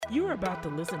You are about to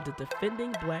listen to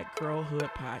Defending Black Girlhood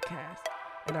podcast,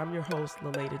 and I'm your host,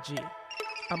 Laleda G.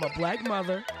 I'm a black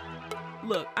mother.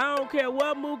 Look, I don't care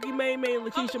what Mookie May and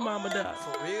Lakeisha mama does.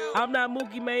 For real? I'm not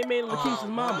Mookie May and Lakeisha's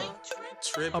mama.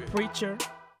 A preacher.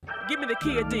 Give me the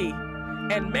kid D.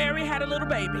 And Mary had a little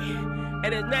baby,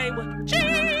 and his name was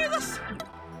Jesus.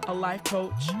 A life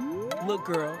coach. Look,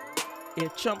 girl,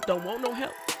 if Chump don't want no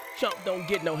help, Chump don't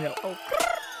get no help. Oh,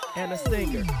 and a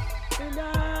singer.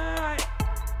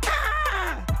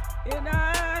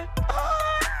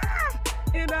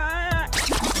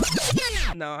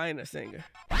 No, I ain't a singer.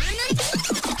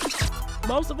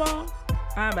 Most of all,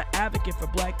 I'm an advocate for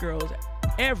black girls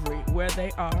everywhere they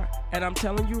are. And I'm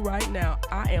telling you right now,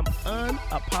 I am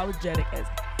unapologetic as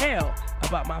hell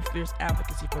about my fierce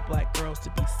advocacy for black girls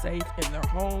to be safe in their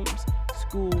homes,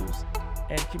 schools,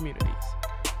 and communities.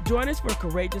 Join us for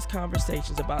courageous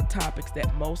conversations about topics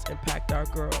that most impact our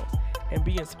girls, and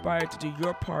be inspired to do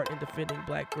your part in defending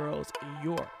black girls in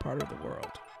your part of the world.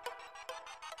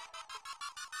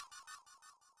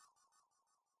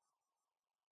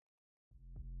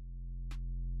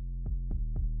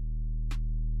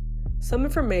 Some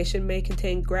information may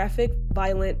contain graphic,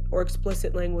 violent, or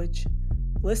explicit language.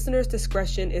 Listeners'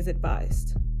 discretion is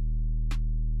advised.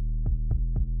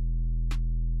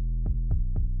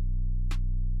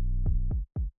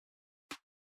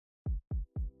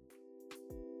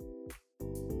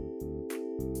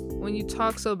 When you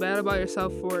talk so bad about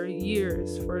yourself for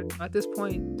years, for at this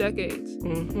point, decades,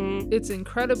 it's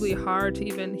incredibly hard to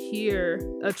even hear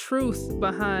a truth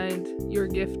behind you're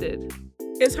gifted.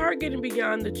 It's hard getting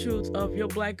beyond the truth of your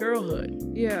black girlhood.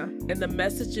 Yeah. And the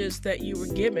messages that you were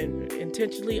given,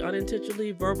 intentionally,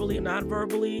 unintentionally, verbally,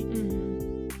 non-verbally,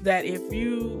 that if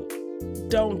you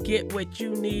don't get what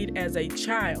you need as a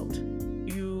child,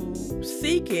 you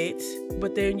seek it,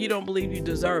 but then you don't believe you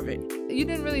deserve it. You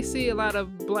didn't really see a lot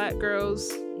of black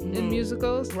girls in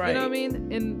musicals, right? You know what I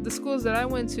mean? In the schools that I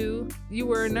went to, you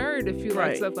were a nerd if you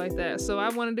liked stuff like that. So I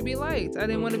wanted to be liked. I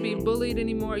didn't want to be bullied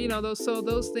anymore. You know,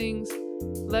 those things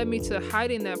led me to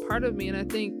hiding that part of me. And I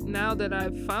think now that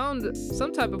I've found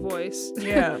some type of voice,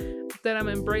 that I'm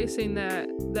embracing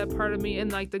that part of me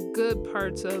and like the good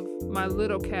parts of my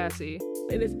little Cassie.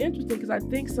 And it's interesting because I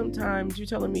think sometimes you're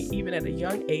telling me even at a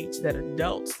young age that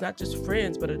adults, not just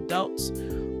friends, but adults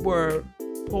were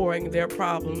pouring their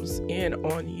problems in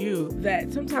on you,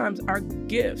 that sometimes our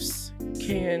gifts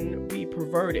can be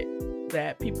perverted,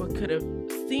 that people could have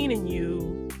seen in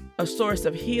you a source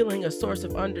of healing, a source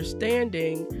of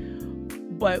understanding,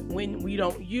 but when we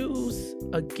don't use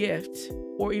a gift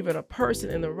or even a person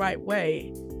in the right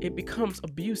way, it becomes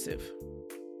abusive.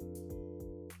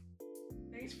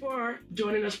 Thanks for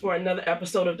joining us for another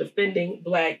episode of Defending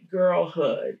Black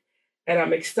Girlhood. And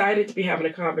I'm excited to be having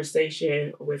a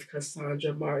conversation with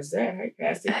Cassandra Marzette. Hi,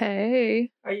 Cassie. Hey.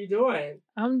 How you doing?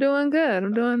 I'm doing good.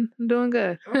 I'm doing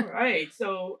good. All right.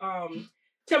 So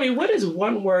tell me, what is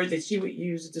one word that you would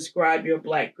use to describe your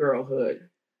black girlhood?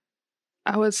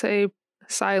 I would say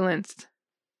silenced.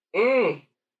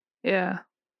 Yeah.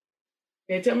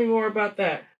 Okay, tell me more about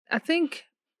that. I think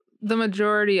the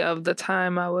majority of the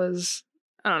time I was,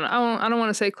 I don't want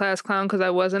to say class clown because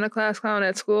I wasn't a class clown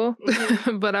at school,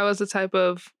 but I was the type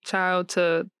of child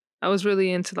I was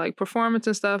really into like performance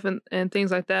and stuff and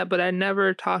things like that, but I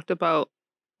never talked about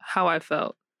how I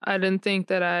felt. I didn't think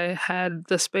that I had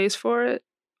the space for it.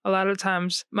 A lot of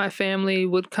times my family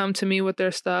would come to me with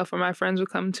their stuff or my friends would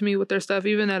come to me with their stuff,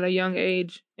 even at a young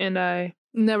age. And I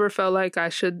never felt like I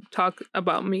should talk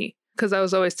about me because I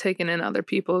was always taking in other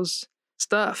people's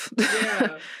stuff.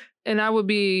 Yeah. And I would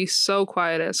be so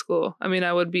quiet at school. I mean,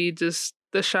 I would be just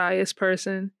the shyest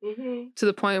person to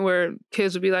the point where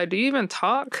kids would be like, do you even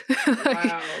talk?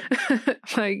 Wow.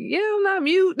 Like, yeah, I'm not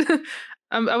mute.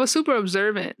 I was super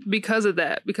observant because of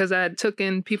that, because I had took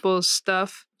in people's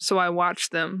stuff. So I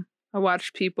watched them. I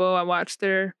watched people.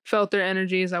 I felt their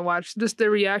energies. I watched just their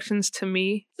reactions to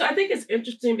me. So I think it's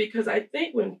interesting because I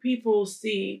think when people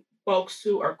see folks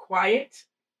who are quiet,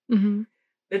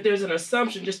 that there's an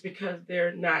assumption just because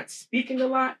they're not speaking a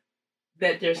lot,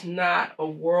 that there's not a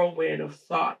whirlwind of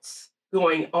thoughts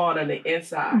going on the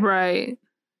inside. Right.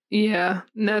 Yeah.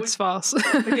 That's false.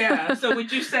 Yeah. So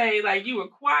would you say like you were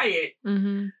quiet,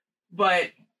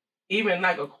 but even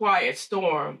like a quiet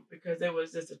storm because there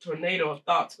was just a tornado of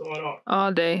thoughts going on?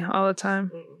 All day, all the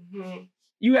time.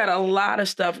 You had a lot of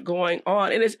stuff going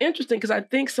on. And it's interesting because I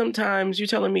think sometimes you're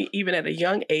telling me even at a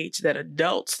young age that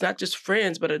adults, not just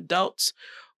friends, but adults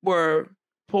were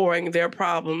pouring their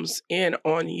problems in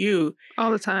on you.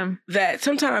 All the time. That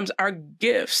sometimes our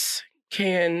gifts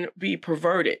can be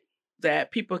perverted,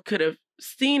 that people could have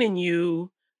seen in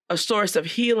you a source of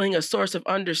healing, a source of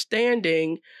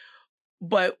understanding.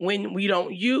 But when we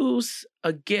don't use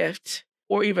a gift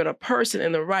or even a person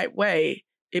in the right way,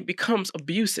 it becomes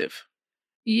abusive.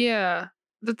 Yeah.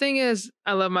 The thing is,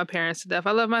 I love my parents to death.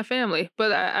 I love my family.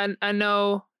 But I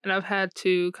know, and I've had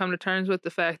to come to terms with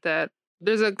the fact that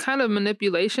there's a kind of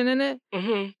manipulation in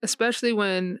it, especially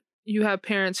when you have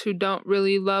parents who don't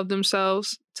really love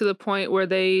themselves to the point where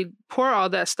they pour all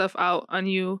that stuff out on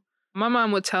you. My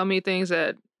mom would tell me things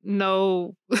that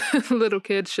no little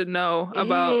kid should know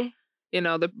about,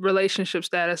 the relationship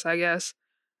status, I guess,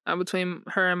 between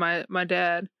her and my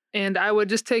dad. And I would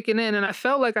just take it in, and I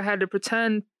felt like I had to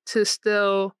pretend to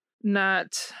still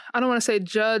not, I don't want to say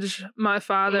judge my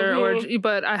father,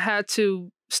 but I had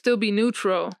to still be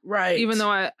neutral. Right. Even though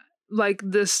I, like,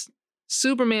 this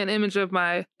Superman image of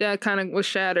my dad kind of was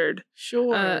shattered.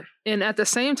 Sure. And at the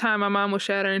same time, my mom was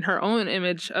shattering her own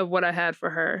image of what I had for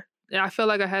her. And I felt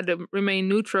like I had to remain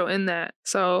neutral in that.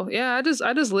 So yeah, I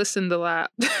just listened a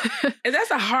lot. And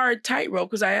that's a hard tightrope,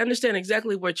 because I understand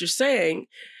exactly what you're saying,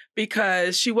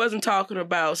 because she wasn't talking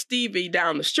about Stevie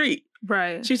down the street.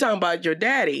 Right. She's talking about your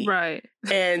daddy. Right.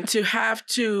 And to have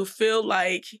to feel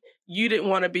like you didn't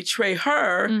want to betray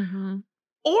her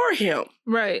or him.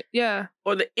 Right. Yeah.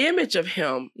 Or the image of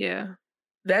him. Yeah.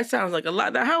 That sounds like a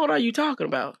lot. Now, how old are you talking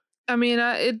about? I mean,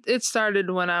 it started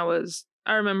when I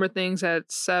remember things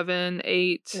at 7,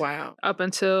 8. Wow. Up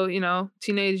until,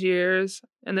 teenage years.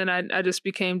 And then I just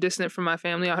became distant from my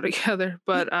family altogether.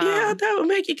 But yeah, that would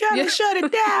make you kind of shut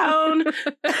it down.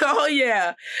 Oh,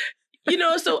 yeah.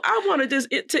 So I want to just,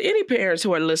 to any parents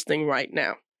who are listening right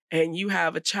now, and you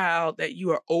have a child that you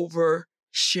are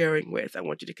oversharing with, I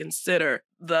want you to consider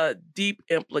the deep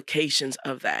implications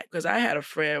of that. Because I had a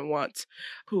friend once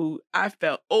who I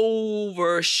felt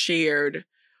overshared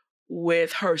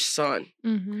with her son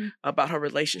about her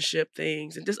relationship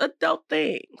things and just adult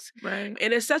things. Right.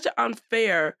 And it's such an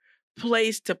unfair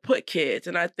place to put kids.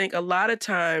 And I think a lot of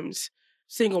times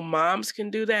single moms can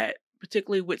do that,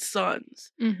 particularly with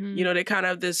sons. They kind of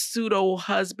have this pseudo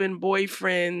husband,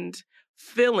 boyfriend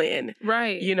fill-in.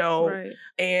 Right. Right.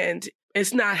 And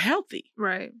it's not healthy.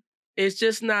 Right. It's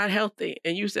just not healthy.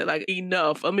 And you said, like,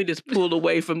 enough. Let me just pull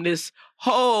away from this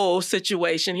whole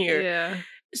situation here. Yeah.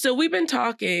 So we've been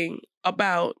talking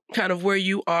about kind of where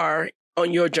you are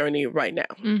on your journey right now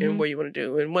and what you want to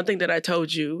do. And one thing that I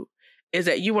told you is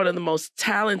that you're one of the most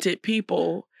talented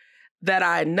people that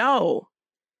I know.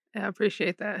 I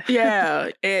appreciate that.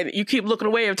 Yeah. And you keep looking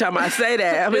away every time I say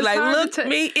that. I'll be like, look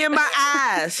me in my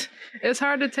eyes. It's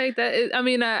hard to take that.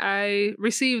 I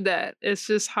received that. It's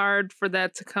just hard for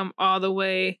that to come all the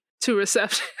way to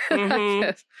reception, I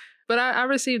guess. But I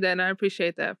received that, and I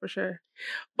appreciate that for sure.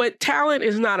 But talent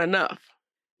is not enough.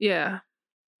 Yeah.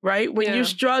 Right? When you're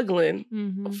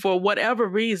struggling for whatever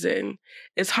reason,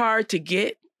 it's hard to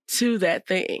get to that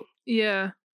thing.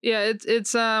 Yeah. Yeah.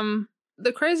 It's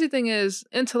the crazy thing is,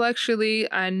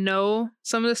 intellectually, I know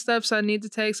some of the steps I need to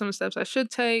take, some of the steps I should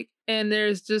take, and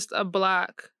there's just a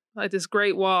block, like this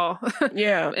great wall.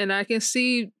 Yeah. And I can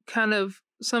see kind of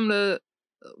some of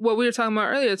what we were talking about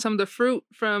earlier, some of the fruit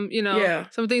from,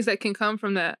 some things that can come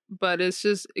from that. But it's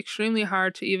just extremely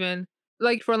hard to even,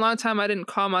 like, for a long time, I didn't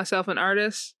call myself an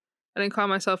artist. I didn't call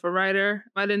myself a writer.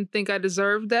 I didn't think I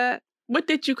deserved that. What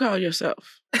did you call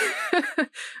yourself?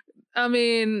 I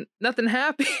mean, nothing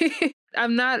happy.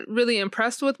 I'm not really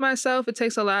impressed with myself. It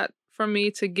takes a lot for me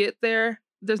to get there.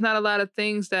 There's not a lot of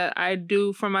things that I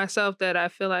do for myself that I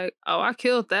feel like, oh, I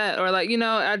killed that. Or like,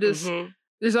 I just...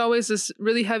 There's always this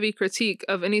really heavy critique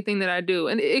of anything that I do.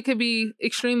 And it could be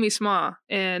extremely small.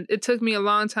 And it took me a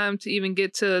long time to even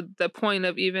get to the point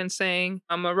of even saying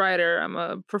I'm a writer, I'm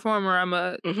a performer, I'm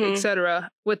a et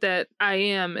cetera, with that I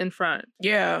am in front.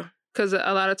 Yeah. Because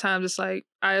a lot of times it's like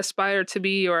I aspire to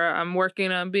be, or I'm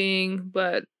working on being,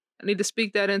 but I need to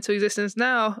speak that into existence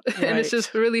now. Right. And it's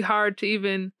just really hard to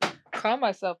even call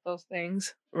myself those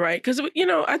things. Right. Because,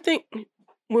 I think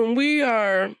when we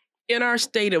are in our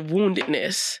state of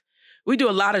woundedness, we do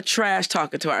a lot of trash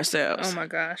talking to ourselves. Oh my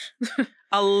gosh.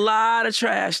 A lot of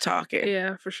trash talking.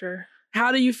 Yeah, for sure.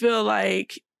 How do you feel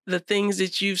like the things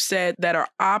that you've said that are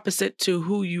opposite to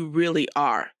who you really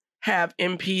are have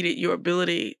impeded your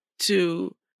ability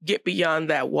to get beyond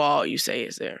that wall you say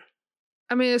is there?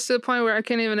 I mean, it's to the point where I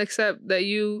can't even accept that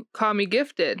you call me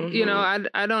gifted.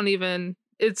 I don't even,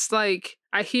 it's like,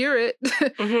 I hear it.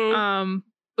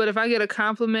 But if I get a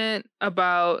compliment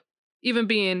about even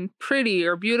being pretty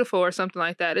or beautiful or something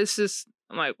like that, it's just,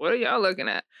 I'm like, what are y'all looking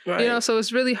at? Right. So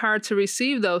it's really hard to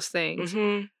receive those things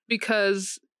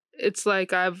because it's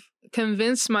like I've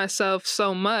convinced myself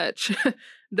so much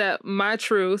that my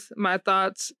truth, my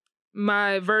thoughts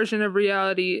my version of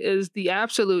reality is the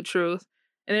absolute truth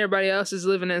and everybody else is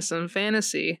living in some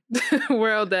fantasy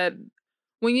world. That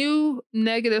when you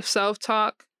negative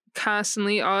self-talk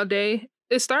constantly all day,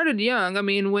 it started young. I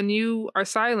mean, when you are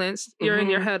silenced, you're in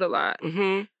your head a lot.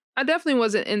 Mm-hmm. I definitely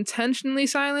wasn't intentionally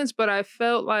silenced, but I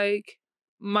felt like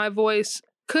my voice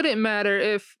couldn't matter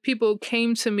if people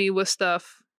came to me with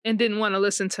stuff and didn't want to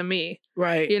listen to me.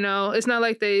 Right. You know, it's not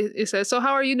like they said, so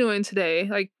how are you doing today?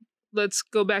 Like, let's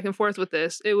go back and forth with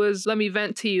this. It was, let me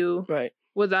vent to you. Right.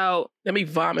 Without, let me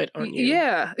vomit on you.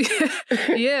 Yeah.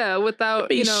 Yeah. Without, let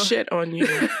me shit on you.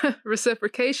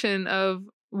 Reciprocation of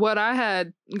what I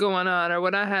had going on or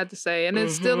what I had to say. And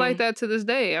it's still like that to this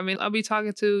day. I mean, I'll be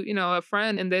talking to, a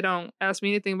friend and they don't ask me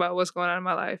anything about what's going on in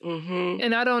my life.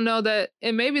 And I don't know that,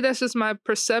 and maybe that's just my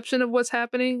perception of what's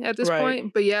happening at this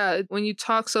point. But yeah, when you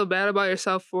talk so bad about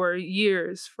yourself for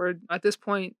years, for at this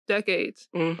point, decades,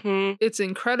 it's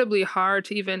incredibly hard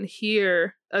to even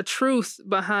hear a truth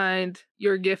behind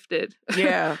you're gifted.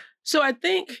 Yeah. So I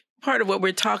think part of what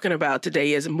we're talking about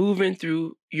today is moving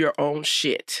through your own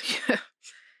shit.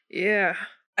 Yeah.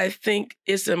 I think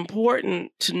it's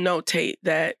important to notate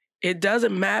that it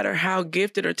doesn't matter how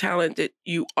gifted or talented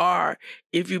you are.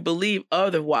 If you believe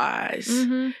otherwise,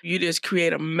 you just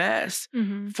create a mess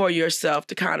for yourself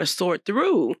to kind of sort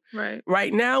through.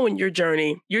 Right now in your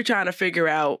journey, you're trying to figure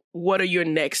out what are your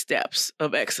next steps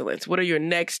of excellence? What are your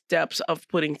next steps of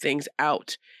putting things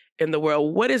out in the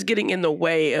world? What is getting in the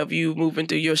way of you moving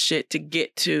through your shit to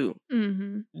get to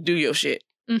do your shit?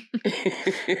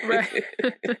 Right.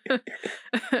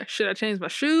 Should I change my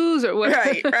shoes or what?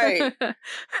 Right.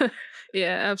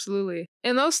 Yeah, absolutely.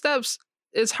 And those steps,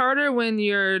 it's harder when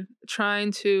you're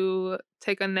trying to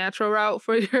take a natural route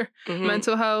for your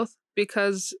mental health,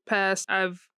 because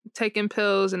I've taken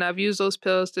pills and I've used those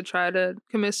pills to try to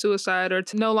commit suicide or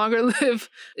to no longer live.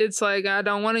 It's like, I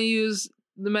don't want to use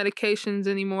the medications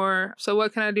anymore. So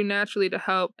what can I do naturally to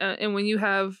help? And when you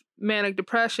have manic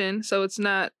depression, so it's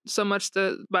not so much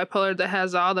the bipolar that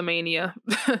has all the mania,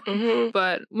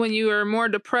 but when you are more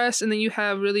depressed and then you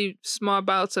have really small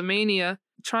bouts of mania,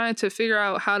 trying to figure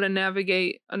out how to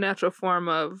navigate a natural form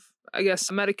of, I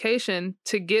guess, medication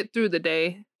to get through the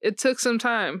day, it took some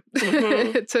time.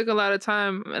 It took a lot of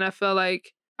time, and I felt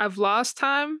like I've lost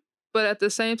time. But at the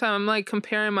same time, I'm like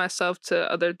comparing myself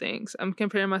to other things. I'm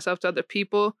comparing myself to other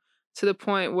people to the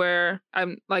point where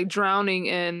I'm like drowning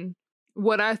in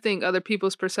what I think other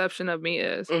people's perception of me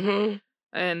is.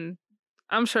 And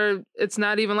I'm sure it's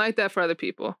not even like that for other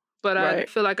people. But I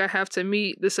feel like I have to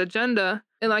meet this agenda.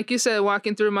 And like you said,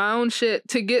 walking through my own shit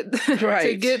to get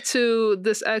to get to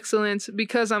this excellence,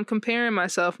 because I'm comparing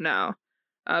myself now.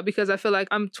 Because I feel like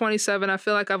I'm 27. I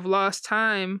feel like I've lost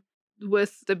time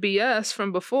with the BS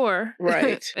from before.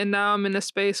 Right. And now I'm in a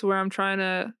space where I'm trying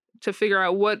to figure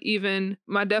out what even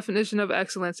my definition of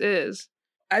excellence is.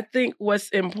 I think what's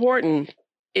important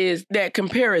is that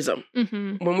comparison.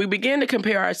 When we begin to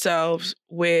compare ourselves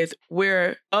with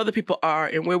where other people are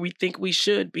and where we think we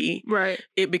should be,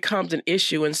 it becomes an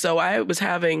issue. And so I was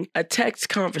having a text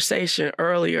conversation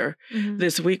earlier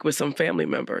this week with some family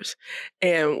members.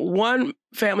 And one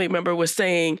family member was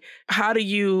saying, how do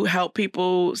you help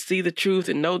people see the truth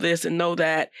and know this and know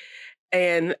that?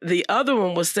 And the other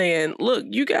one was saying, look,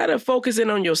 you got to focus in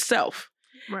on yourself.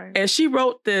 And she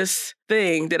wrote this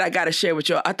thing that I got to share with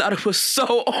you. I thought it was so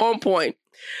on point.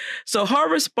 So her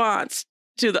response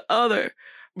to the other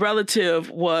relative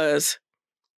was,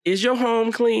 is your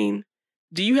home clean?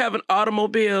 Do you have an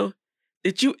automobile?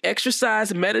 Did you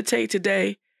exercise and meditate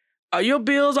today? Are your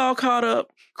bills all caught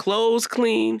up, clothes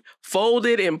clean,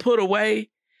 folded and put away?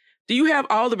 Do you have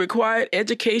all the required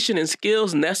education and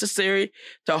skills necessary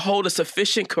to hold a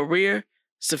sufficient career,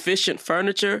 sufficient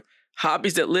furniture,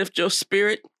 hobbies that lift your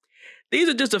spirit? These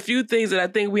are just a few things that I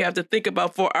think we have to think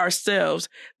about for ourselves.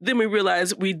 Then we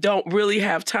realize we don't really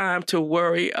have time to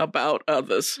worry about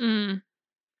others. Amen.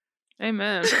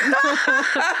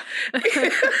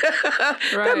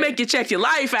 That make you check your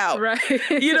life out.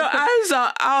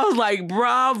 I was like,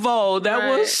 bravo.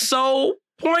 That was so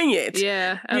poignant.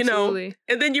 Yeah, absolutely.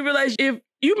 And then you realize if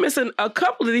you're missing a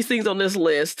couple of these things on this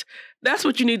list, that's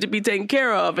what you need to be taking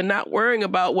care of and not worrying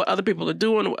about what other people are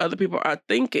doing, what other people are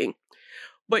thinking.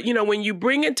 But, when you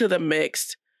bring into the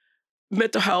mix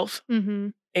mental health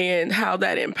and how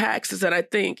that impacts us, and I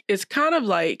think it's kind of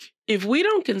like if we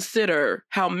don't consider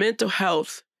how mental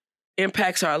health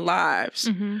impacts our lives,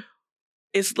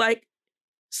 it's like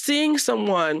seeing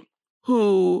someone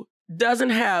who doesn't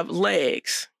have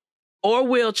legs or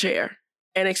wheelchair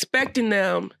and expecting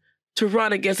them to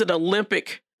run against an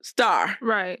Olympic star.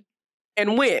 Right.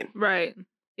 And win. Right.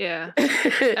 Yeah,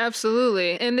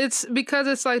 absolutely. And it's because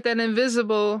it's like that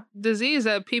invisible disease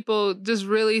that people just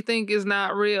really think is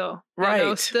not real.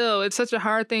 Right. Still, it's such a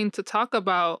hard thing to talk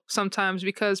about sometimes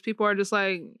because people are just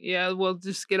like, yeah, well,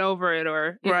 just get over it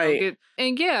or, Right.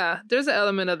 and yeah, there's an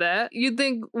element of that. You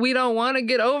think we don't want to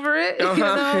get over it,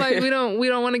 Uh-huh. like we don't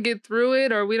want to get through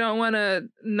it, or we don't want to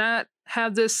not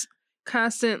have this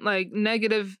constant like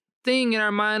negative thing in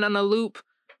our mind on a loop,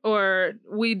 or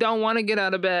we don't want to get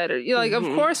out of bed, or like of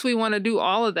course we want to do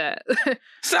all of that.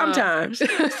 Sometimes.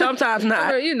 Sometimes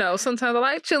not. Or sometimes I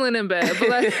like chilling in bed, but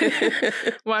like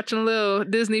watching a little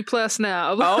Disney Plus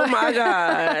now. Oh my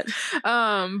God.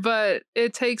 But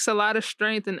it takes a lot of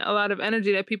strength and a lot of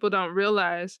energy that people don't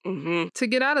realize to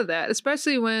get out of that,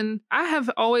 especially when I have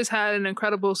always had an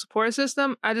incredible support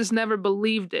system. I just never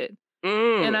believed it.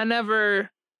 And I never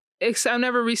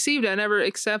received it. I never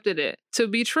accepted it to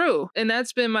be true. And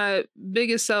that's been my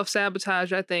biggest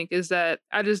self-sabotage, I think, is that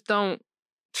I just don't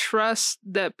trust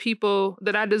that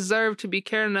I deserve to be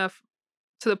cared enough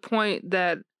to the point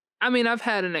that, I've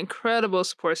had an incredible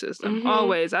support system,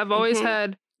 always. I've always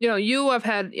had,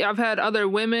 I've had other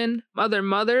women, other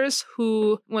mothers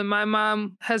who, when my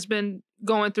mom has been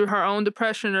going through her own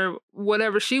depression or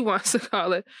whatever she wants to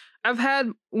call it, I've had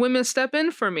women step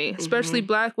in for me, especially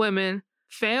Black women,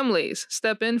 families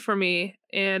step in for me.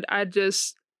 And I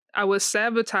would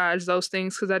sabotage those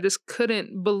things because I just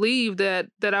couldn't believe that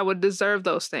I would deserve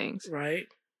those things. Right.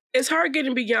 It's hard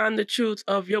getting beyond the truth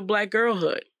of your Black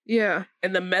girlhood. Yeah.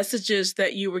 And the messages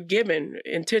that you were given,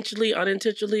 intentionally,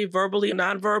 unintentionally, verbally,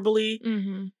 non-verbally,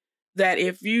 that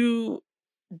if you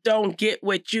don't get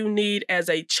what you need as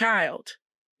a child,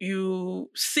 you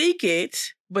seek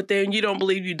it, but then you don't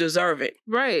believe you deserve it.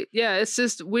 Right. Yeah. It's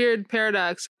just weird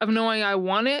paradox of knowing I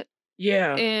want it.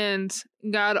 Yeah. And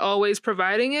God always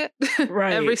providing it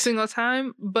right. every single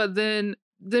time. But then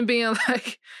being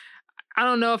like, I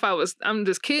don't know if I'm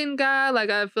just kidding God. Like,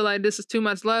 I feel like this is too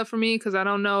much love for me because I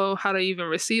don't know how to even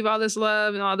receive all this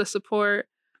love and all this support.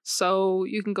 So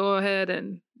you can go ahead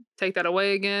and take that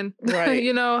away again. Right.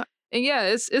 And yeah,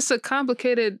 it's a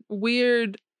complicated,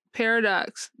 weird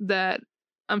paradox that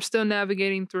I'm still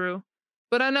navigating through.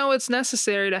 But I know it's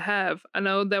necessary to have. I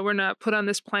know that we're not put on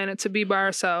this planet to be by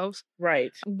ourselves.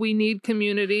 Right. We need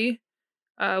community.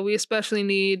 We especially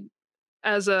need,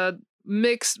 as a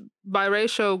mixed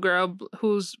biracial girl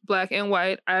who's Black and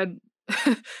white, I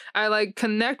like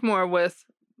connect more with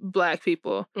Black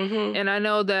people. And I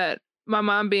know that my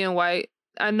mom being white,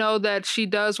 I know that she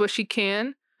does what she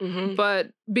can.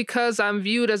 But because I'm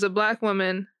viewed as a Black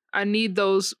woman, I need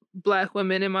those Black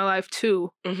women in my life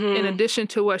too, in addition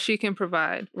to what she can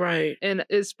provide. Right. And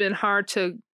it's been hard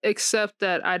to accept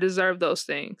that I deserve those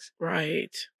things.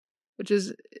 Right. Which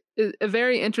is a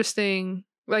very interesting,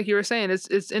 like you were saying,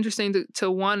 it's interesting to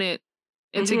want it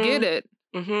and to get it,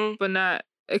 but not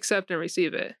accept and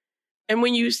receive it. And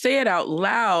when you say it out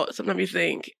loud, sometimes you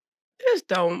think, this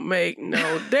don't make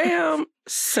no damn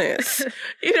sense.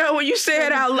 When you say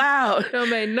it out loud. Don't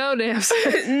make no damn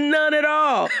sense. None at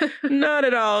all. None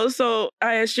at all. So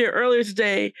I had shared earlier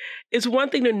today, it's one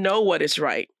thing to know what is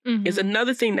right. It's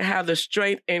another thing to have the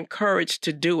strength and courage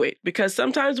to do it. Because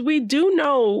sometimes we do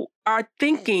know our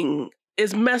thinking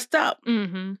is messed up.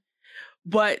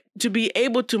 But to be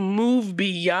able to move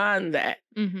beyond that,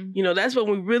 that's when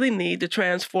we really need the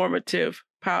transformative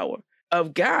power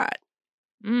of God.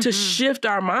 To shift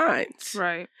our minds.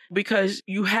 Right. Because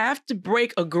you have to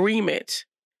break agreement.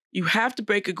 You have to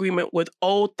break agreement with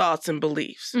old thoughts and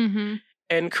beliefs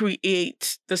and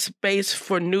create the space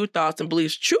for new thoughts and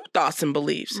beliefs, true thoughts and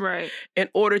beliefs. Right. In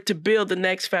order to build the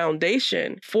next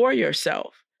foundation for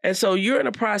yourself. And so you're in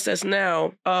a process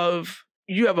now of,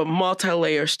 you have a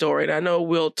multi-layer story. And I know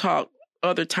we'll talk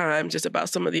other times just about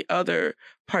some of the other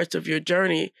parts of your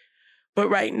journey. But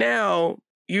right now,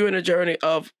 you're in a journey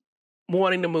of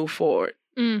wanting to move forward.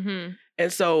 And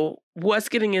so what's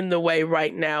getting in the way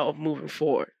right now of moving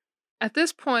forward? At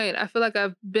this point, I feel like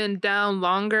I've been down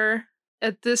longer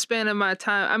at this span of my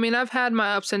time. I've had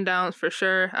my ups and downs for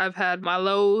sure. I've had my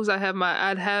lows. I'd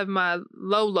have my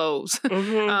low lows.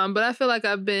 But I feel like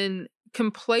I've been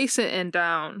complacent and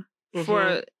down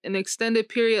for an extended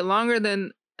period, longer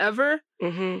than ever.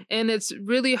 And it's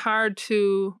really hard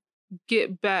to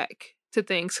get back to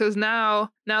things because now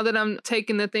that I'm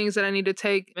taking the things that I need to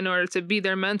take in order to be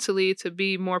there mentally, to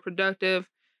be more productive,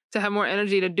 to have more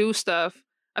energy to do stuff,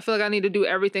 I feel like I need to do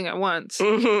everything at once.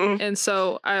 And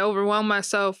so I overwhelm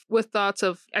myself with thoughts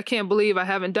of, I can't believe I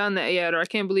haven't done that yet, or I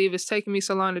can't believe it's taking me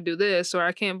so long to do this, or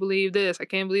I can't believe this, I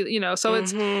can't believe, so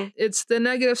it's the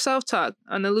negative self-talk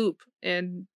on the loop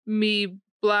and me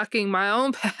blocking my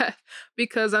own path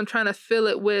because I'm trying to fill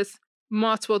it with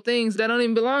multiple things that don't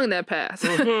even belong in that path.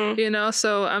 You know,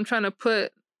 so I'm trying to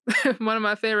put one of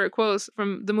my favorite quotes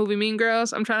from the movie Mean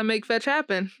Girls. I'm trying to make fetch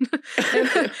happen.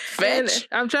 Fetch?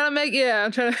 I'm trying to make,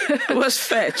 I'm trying to. What's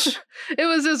fetch? It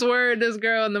was this word this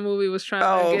girl in the movie was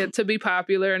trying to get to be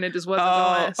popular, and it just wasn't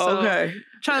going. So okay.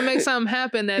 Trying to make something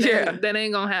happen that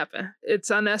ain't gonna happen.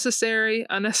 It's unnecessary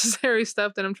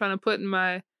stuff that I'm trying to put in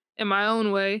my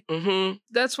own way.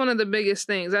 That's one of the biggest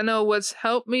things. I know what's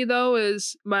helped me though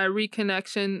is my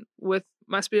reconnection with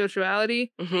my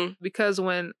spirituality, because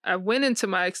when I went into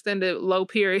my extended low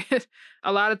period,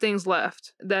 a lot of things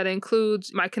left. That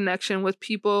includes my connection with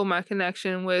people, my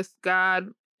connection with God,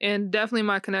 and definitely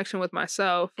my connection with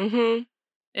myself.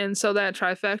 And so that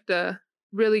trifecta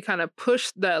really kind of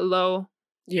pushed that low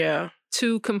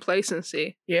to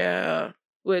complacency.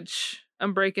 Which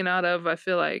I'm breaking out of, I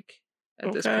feel like,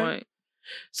 at this point.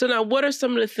 So now what are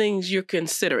some of the things you're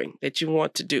considering that you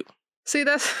want to do? See,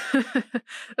 that's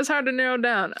hard to narrow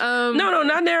down. No,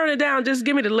 not narrowing it down. Just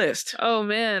give me the list. Oh,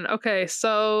 man. Okay.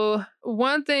 So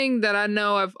one thing that I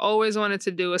know I've always wanted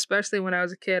to do, especially when I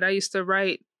was a kid, I used to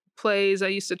write plays. I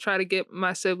used to try to get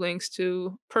my siblings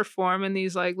to perform in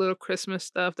these like little Christmas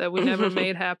stuff that we never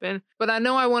made happen. But I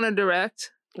know I want to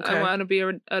direct. I want to be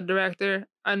a director.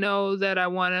 I know that I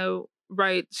want to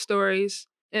write stories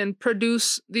and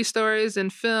produce these stories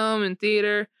in film and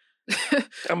theater.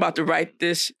 I'm about to write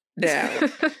this down.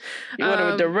 You want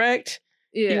to direct?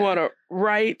 You want to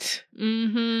write?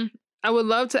 I would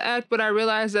love to act, but I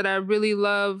realize that I really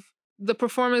love the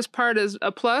performance part is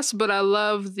a plus, but I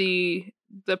love the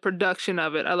production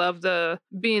of it. I love the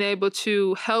being able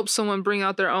to help someone bring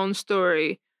out their own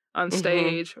story on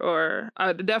stage, or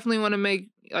I definitely want to make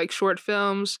like short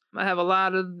films. I have a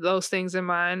lot of those things in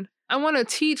mind. I want to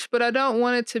teach, but I don't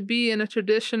want it to be in a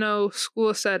traditional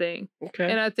school setting.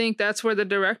 And I think that's where the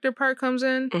director part comes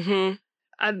in.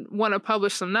 I want to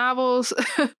publish some novels.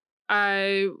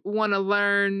 I want to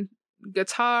learn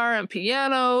guitar and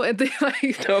piano and things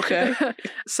like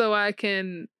so I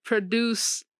can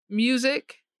produce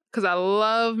music, because I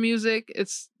love music.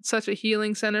 It's such a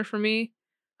healing center for me.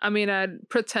 I mean, I'd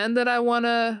pretend that I want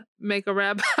to make a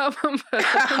rap album, but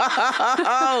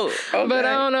I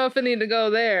don't know if I need to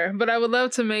go there. But I would love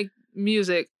to make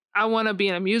music. I want to be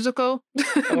in a musical.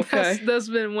 That's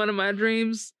been one of my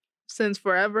dreams since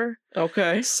forever.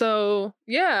 So,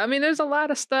 yeah, I mean, there's a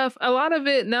lot of stuff. A lot of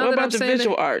it now what that about I'm the saying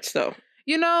visual arts, though?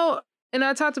 You know, and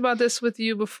I talked about this with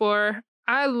you before.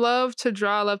 I love to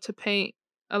draw. I love to paint.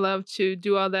 I love to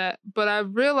do all that. But I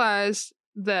realized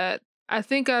that I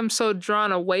think I'm so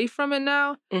drawn away from it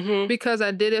now because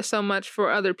I did it so much for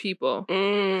other people,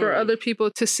 for other people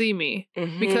to see me.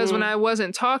 Because when I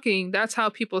wasn't talking, that's how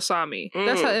people saw me.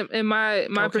 That's how, in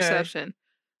my perception.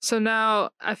 So now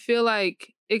I feel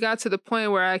like it got to the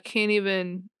point where I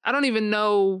don't even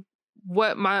know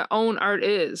what my own art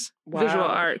is, visual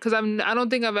art. Because I don't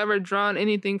think I've ever drawn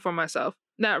anything for myself.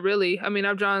 Not really. I mean,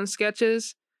 I've drawn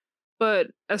sketches.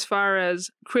 But as far as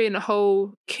creating a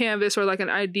whole canvas or like an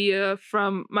idea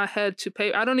from my head to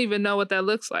paper, I don't even know what that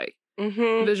looks like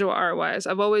visual art wise.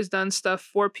 I've always done stuff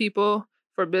for people,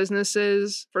 for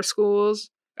businesses, for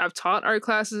schools. I've taught art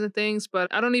classes and things,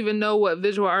 but I don't even know what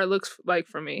visual art looks like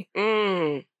for me.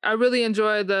 I really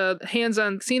enjoy the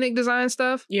hands-on scenic design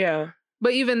stuff.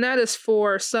 But even that is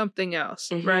for something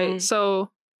else, right?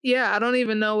 So yeah, I don't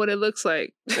even know what it looks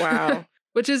like.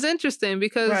 Which is interesting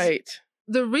because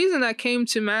the reason I came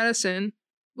to Madison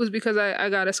was because I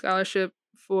got a scholarship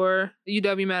for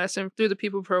UW-Madison through the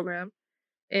People program.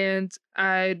 And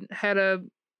I had an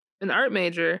art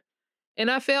major. And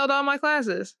I failed all my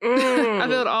classes. I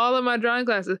failed all of my drawing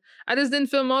classes. I just didn't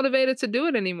feel motivated to do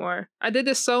it anymore. I did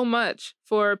this so much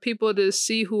for people to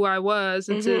see who I was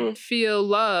and to feel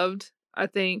loved, I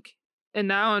think. And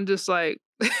now I'm just like...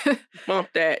 Bump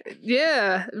that.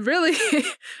 Yeah, really,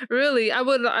 really. I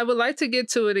would like to get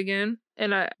to it again.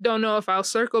 And I don't know if I'll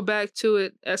circle back to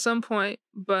it at some point.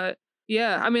 But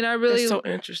yeah, I mean, I really... It's so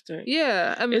interesting.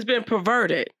 Yeah. I mean, it's been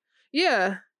perverted.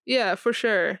 Yeah, for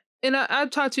sure. And I've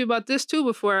talked to you about this too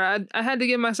before. I had to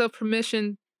give myself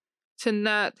permission to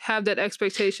not have that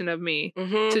expectation of me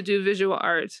to do visual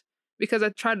art because I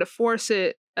tried to force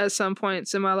it at some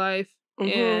points in my life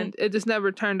and it just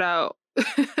never turned out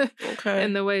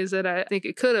in the ways that I think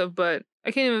it could have. But I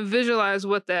can't even visualize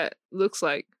what that looks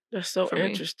like. That's so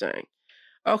interesting.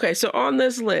 Okay, so on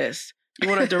this list, you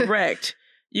want to direct,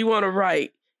 you want to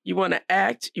write, You want to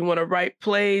act, you want to write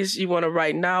plays, you want to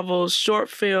write novels, short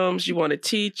films, you want to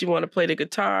teach, you want to play the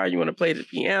guitar, you want to play the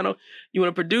piano, you want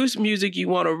to produce music, you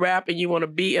want to rap, and you want to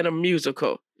be in a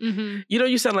musical. Mm-hmm. You know,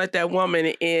 you sound like that woman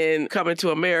in Coming to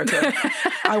America.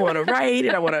 I want to write,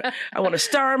 and I want to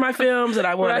star in my films, and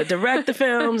I want to direct the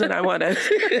films, and I want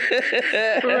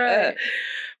to. Right.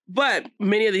 But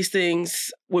many of these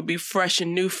things would be fresh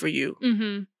and new for you.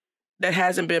 Mm-hmm. That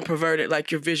hasn't been perverted like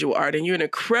your visual art. And you're an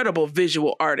incredible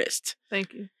visual artist.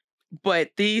 Thank you. But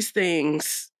these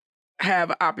things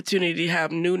have opportunity to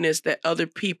have newness that other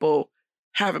people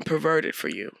haven't perverted for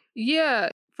you. Yeah.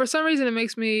 For some reason, it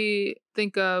makes me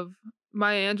think of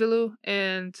Maya Angelou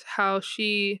and how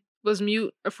she was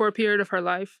mute for a period of her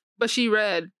life. But she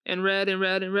read and read and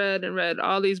read and read and read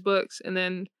all these books. And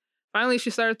then finally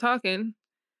she started talking.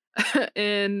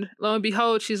 And lo and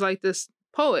behold, she's like this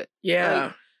poet. Yeah.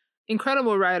 Like,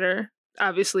 incredible writer.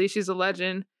 Obviously, she's a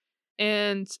legend.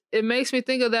 And it makes me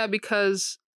think of that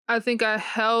because I think I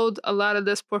held a lot of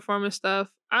this performance stuff.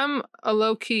 I'm a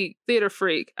low-key theater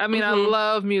freak. I mean, I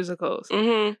love musicals.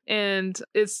 Mm-hmm. And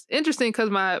it's interesting because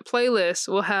my playlist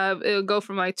it'll go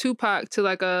from like Tupac to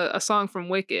like a song from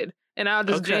Wicked. And I'll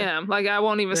just jam. Like, I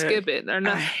won't even skip it. Or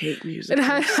not. I hate music.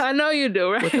 I know you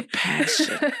do, right? With a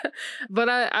passion. But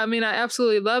I mean, I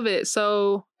absolutely love it.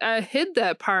 So I hid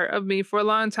that part of me for a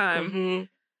long time. Mm-hmm.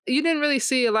 You didn't really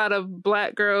see a lot of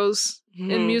Black girls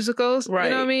in musicals. Right.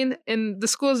 You know what I mean? In the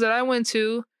schools that I went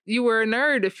to, you were a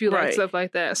nerd if you liked stuff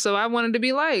like that. So I wanted to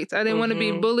be liked. I didn't want to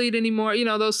be bullied anymore. You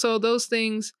know, those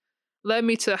things led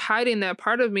me to hiding that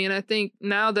part of me. And I think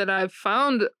now that I've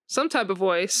found some type of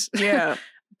voice,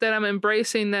 that I'm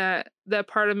embracing that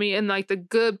part of me and like the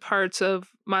good parts of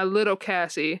my little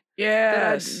Cassie.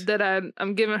 Yes. That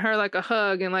I'm giving her like a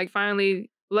hug and like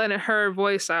finally letting her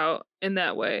voice out in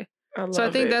that way. So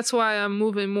I think that's why I'm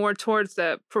moving more towards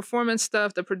that performance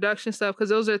stuff, the production stuff, because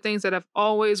those are things that I've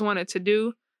always wanted to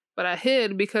do, but I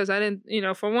hid because I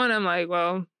didn't, for one, I'm like,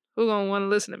 well, who's going to want to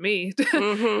listen to me?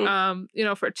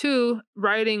 Mm-hmm. For two,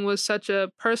 writing was such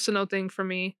a personal thing for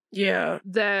me. Yeah.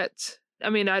 That, I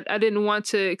mean, I didn't want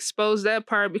to expose that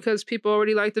part because people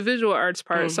already like the visual arts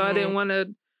part. Mm-hmm. So I didn't want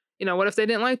to, what if they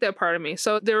didn't like that part of me?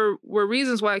 So there were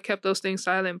reasons why I kept those things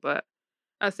silent, but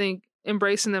I think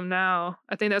embracing them now,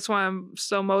 I think that's why I'm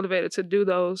so motivated to do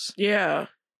those. Yeah.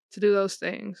 To do those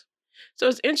things. So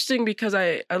it's interesting because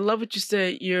I love what you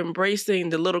said. You're embracing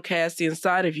the little Cassie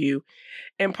inside of you.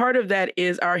 And part of that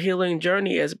is our healing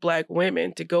journey as Black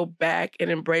women to go back and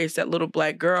embrace that little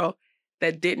Black girl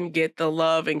that didn't get the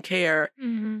love and care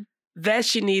that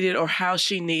she needed or how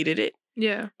she needed it.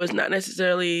 Yeah. It was not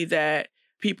necessarily that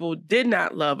people did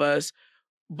not love us,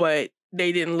 but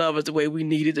they didn't love us the way we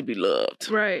needed to be loved.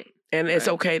 Right. And it's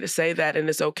okay to say that, and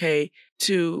it's okay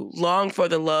to long for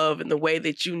the love in the way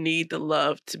that you need the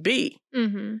love to be.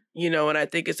 Mm-hmm. And I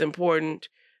think it's important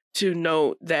to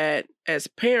note that as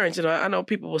parents, I know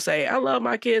people will say, I love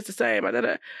my kids the same. I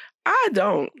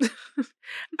don't.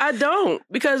 I don't,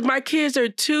 because my kids are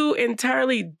two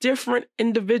entirely different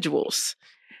individuals.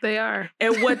 They are.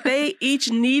 And what they each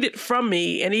needed from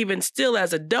me, and even still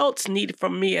as adults need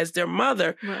from me as their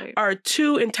mother, are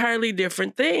two entirely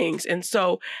different things. And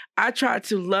so I try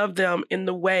to love them in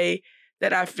the way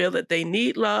that I feel that they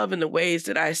need love, in the ways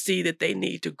that I see that they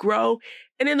need to grow,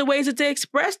 and in the ways that they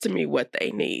express to me what they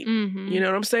need. Mm-hmm. You know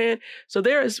what I'm saying? So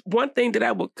there is one thing that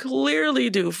I will clearly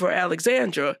do for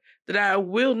Alexandra that I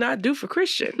will not do for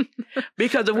Christian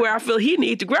because of where I feel he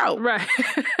needs to grow. Right.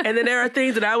 And then there are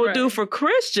things that I would do for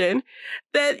Christian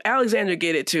that Alexandra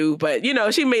get it too, but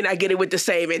she may not get it with the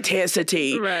same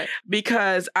intensity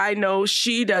because I know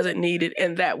she doesn't need it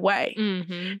in that way.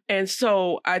 Mm-hmm. And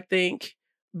so I think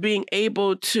being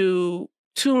able to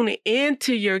tune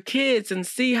into your kids and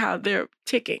see how they're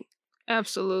ticking.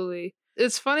 Absolutely.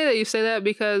 It's funny that you say that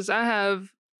because I have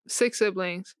 6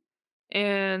 siblings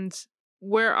and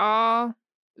we're all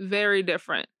very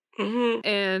different. Mm-hmm.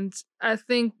 And I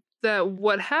think that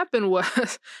what happened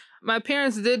was my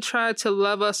parents did try to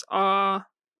love us all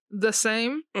the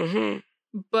same,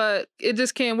 but it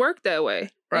just can't work that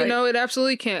way. Right. It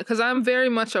absolutely can't, because I'm very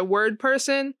much a word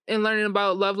person in learning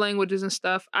about love languages and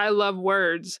stuff. I love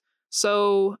words.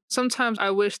 So sometimes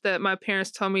I wish that my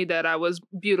parents told me that I was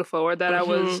beautiful or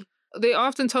that they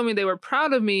often told me they were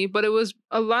proud of me, but it was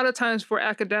a lot of times for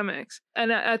academics.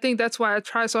 And I think that's why I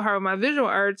try so hard with my visual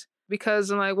arts, because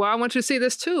I'm like, well, I want you to see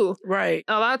this too. Right.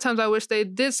 A lot of times I wish they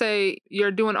did say,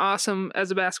 you're doing awesome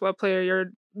as a basketball player,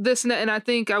 you're this and that. And I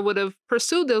think I would have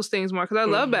pursued those things more because I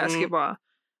love basketball.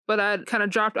 But I kind of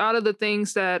dropped out of the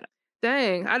things that,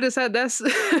 dang, I just had that's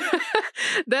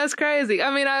That's crazy.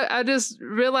 I mean, I just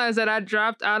realized that I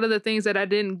dropped out of the things that I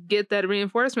didn't get that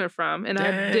reinforcement from. And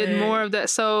I did more of that.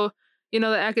 So, the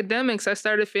academics, I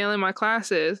started failing my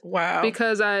classes. Wow.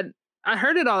 Because I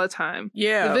heard it all the time.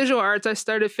 Yeah. The visual arts, I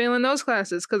started failing those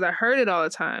classes because I heard it all the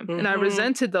time. And I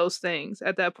resented those things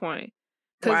at that point.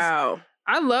 Wow.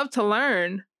 I love to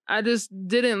learn. I just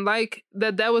didn't like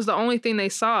that was the only thing they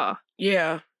saw.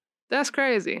 Yeah. That's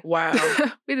crazy. Wow.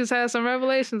 We just had some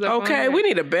revelations. Okay, we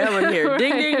need a bell in here.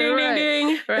 Ding, ding, ding, right, ding,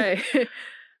 ding. Right.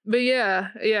 But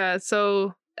yeah.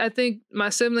 So I think my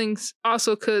siblings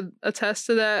also could attest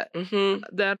to that,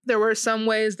 that there were some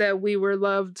ways that we were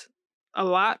loved a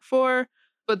lot for,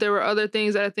 but there were other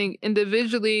things that I think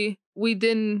individually we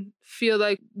didn't feel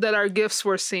like that our gifts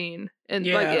were seen and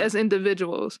like as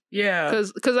individuals. Yeah.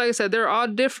 Because like I said, they're all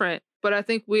different, but I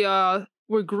think we all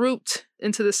were grouped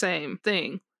into the same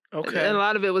thing. Okay. And a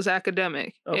lot of it was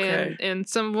academic. Okay. And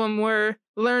some of them were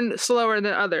learned slower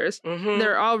than others.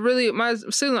 They're all my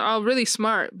siblings are all really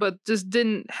smart, but just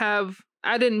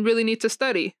I didn't really need to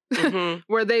study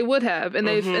where they would have. And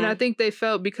and I think they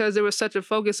felt because there was such a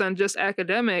focus on just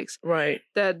academics, right,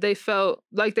 that they felt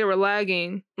like they were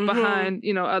lagging behind,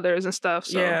 others and stuff.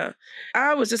 So. Yeah.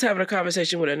 I was just having a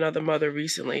conversation with another mother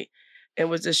recently and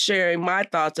was just sharing my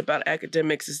thoughts about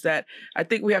academics is that I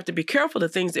think we have to be careful the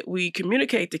things that we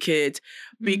communicate to kids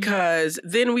because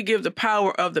then we give the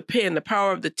power of the pen, the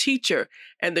power of the teacher,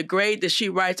 and the grade that she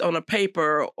writes on a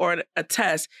paper or a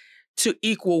test to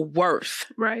equal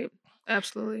worth. Right.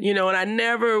 Absolutely. And I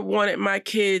never wanted my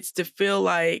kids to feel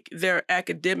like their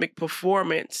academic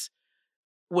performance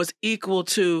was equal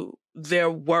to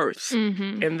their worth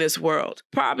in this world.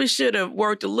 Probably should have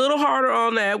worked a little harder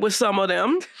on that with some of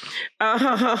them.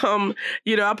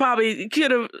 I probably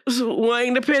could have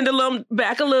swung the pendulum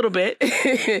back a little bit.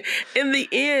 In the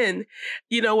end,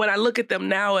 when I look at them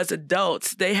now as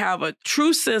adults, they have a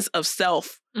true sense of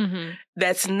self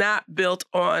that's not built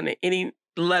on any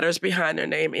letters behind their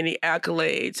name, any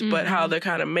accolades, but how they're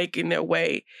kind of making their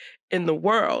way in the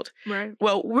world. Right.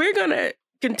 Well, we're going to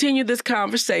continue this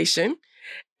conversation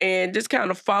and just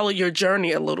kind of follow your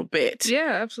journey a little bit.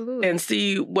 Yeah, absolutely. And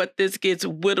see what this gets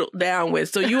whittled down with.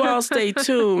 So you all stay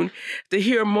tuned to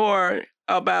hear more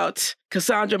about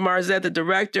Cassandra Marzette, the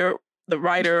director, the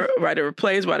writer of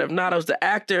plays, writer of novels, the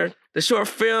actor, the short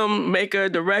film maker,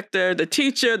 director, the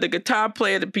teacher, the guitar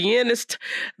player, the pianist,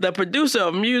 the producer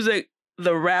of music,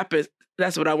 the rapper.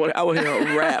 That's what I want. I want to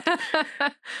hear a rap.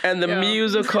 And the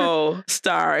musical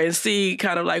star, and see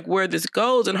kind of like where this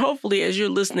goes. And hopefully as you're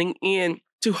listening in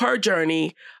to her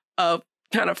journey of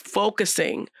kind of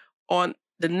focusing on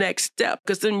the next step,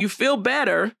 because then you feel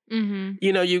better.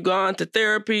 You've gone to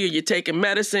therapy or you're taking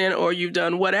medicine or you've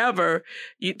done whatever.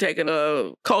 You've taken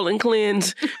a colon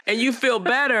cleanse and you feel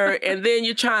better. And then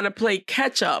you're trying to play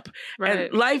catch up. Right.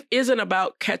 And life isn't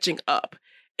about catching up.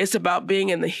 It's about being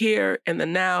in the here and the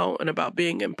now and about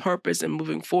being in purpose and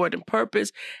moving forward in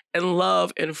purpose and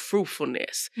love and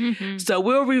fruitfulness. So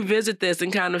we'll revisit this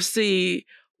and kind of see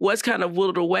what's kind of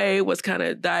whittled away, what's kind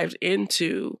of dived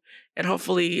into, and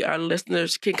hopefully our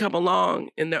listeners can come along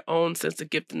in their own sense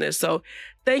of giftedness. So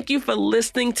thank you for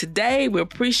listening today. We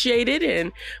appreciate it,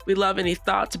 and we love any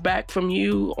thoughts back from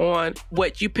you on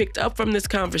what you picked up from this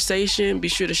conversation. Be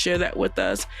sure to share that with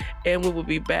us, and we will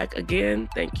be back again.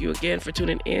 Thank you again for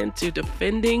tuning in to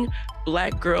Defending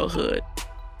Black Girlhood.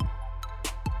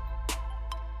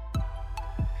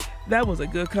 That was a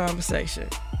good conversation.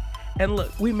 And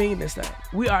look, we mean this thing.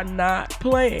 We are not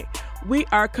playing. We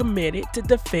are committed to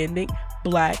defending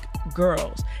Black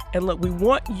girls. And look, we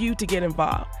want you to get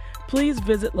involved. Please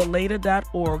visit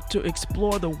laleda.org to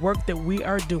explore the work that we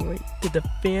are doing to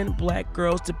defend Black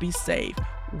girls to be safe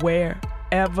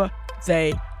wherever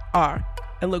they are.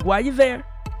 And look, while you're there,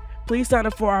 please sign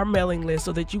up for our mailing list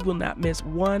so that you will not miss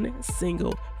one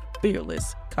single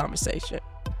Fearless conversation.